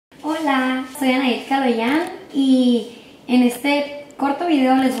Hola, soy Anaid Caloyan y en este corto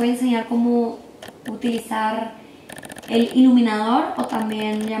video les voy a enseñar cómo utilizar el iluminador, o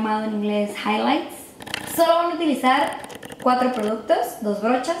también llamado en inglés highlights. Solo van a utilizar 4 productos, 2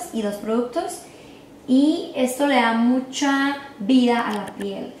 brochas y 2 productos, y esto le da mucha vida a la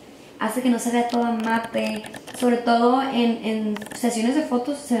piel, hace que no se vea toda mate, sobre todo en sesiones de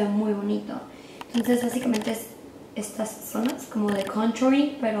fotos se ve muy bonito. Entonces básicamente es estas zonas como de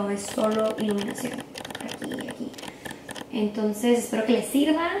contouring, pero es solo iluminación aquí y aquí. Entonces espero que les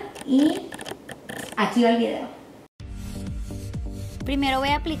sirva y aquí va el video. Primero voy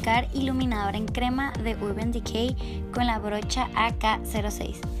a aplicar iluminador en crema de Urban Decay con la brocha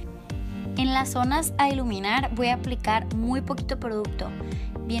AK06. En las zonas a iluminar voy a aplicar muy poquito producto.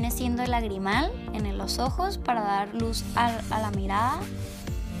 Viene siendo el lagrimal en los ojos para dar luz a la mirada,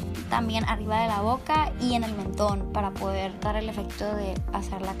 también arriba de la boca y en el mentón para poder dar el efecto de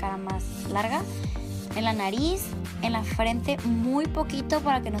hacer la cara más larga. En la nariz, en la frente muy poquito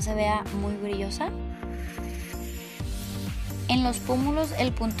para que no se vea muy brillosa. En los pómulos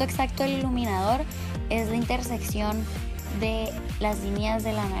el punto exacto del iluminador es la intersección de las líneas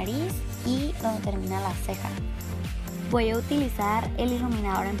de la nariz y donde termina la ceja. Voy a utilizar el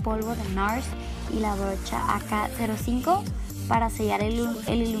iluminador en polvo de NARS y la brocha AK05 para sellar el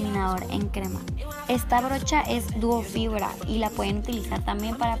iluminador en crema. Esta brocha es duo fibra y la pueden utilizar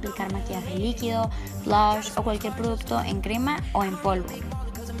también para aplicar maquillaje líquido, blush o cualquier producto en crema o en polvo.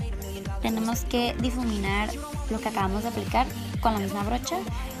 Tenemos que difuminar lo que acabamos de aplicar con la misma brocha,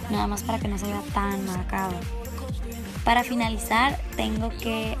 nada más para que no se vea tan marcado. Para finalizar tengo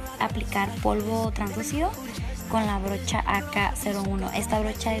que aplicar polvo translúcido con la brocha AK01. Esta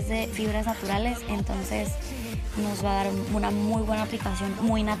brocha es de fibras naturales, entonces nos va a dar una muy buena aplicación,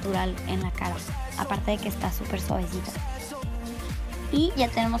 muy natural en la cara, aparte de que está súper suavecita. Y ya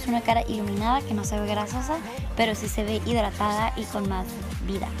tenemos una cara iluminada que no se ve grasosa, pero sí se ve hidratada y con más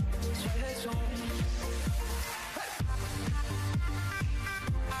vida.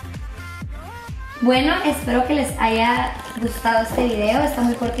 Bueno, espero que les haya gustado este video. Está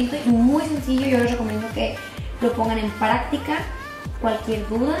muy cortito y muy sencillo. Yo les recomiendo que lo pongan en práctica. Cualquier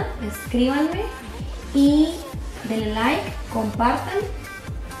duda, escríbanme y denle like, compartan.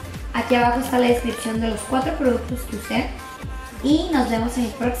 Aquí abajo está la descripción de los 4 productos que usé y nos vemos en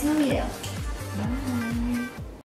el próximo video. Bye.